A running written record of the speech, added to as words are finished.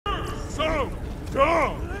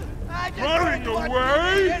Oh! Running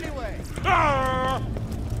away? Anyway. Ah!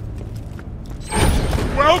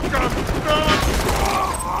 Welcome!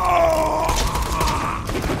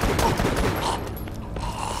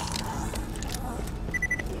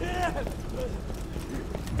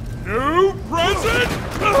 New present?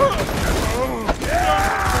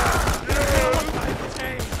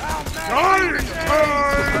 Dying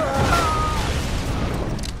time!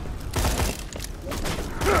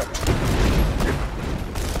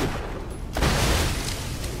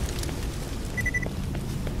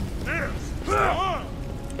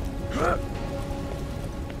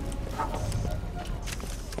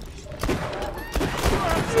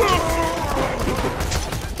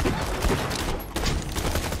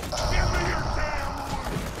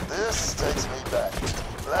 This takes me back.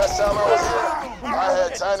 Last time I was here, I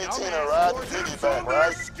had Tiny Tina riding piggyback,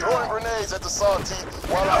 right? Throwing grenades at the Saltine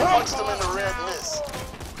while I punched them in the red mist.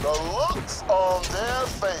 The looks on their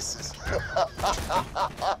faces.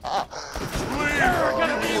 You're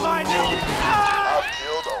gonna be my new... I've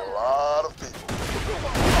killed a lot of people.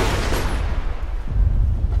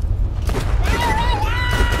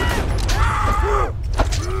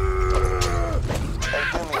 Hey,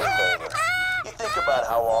 do me a favor. You think about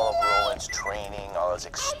how all of Roland's training, all his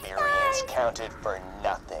experience counted for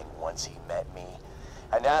nothing once he met me.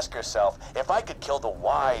 And ask yourself, if I could kill the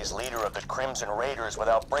wise leader of the Crimson Raiders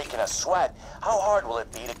without breaking a sweat, how hard will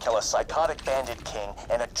it be to kill a psychotic bandit king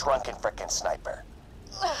and a drunken frickin' sniper?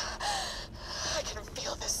 I can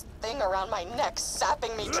feel this thing around my neck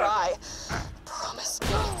sapping me dry. Promise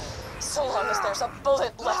me, so long as there's a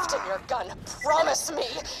bullet left in your gun, promise me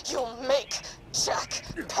you'll make Jack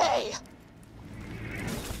pay.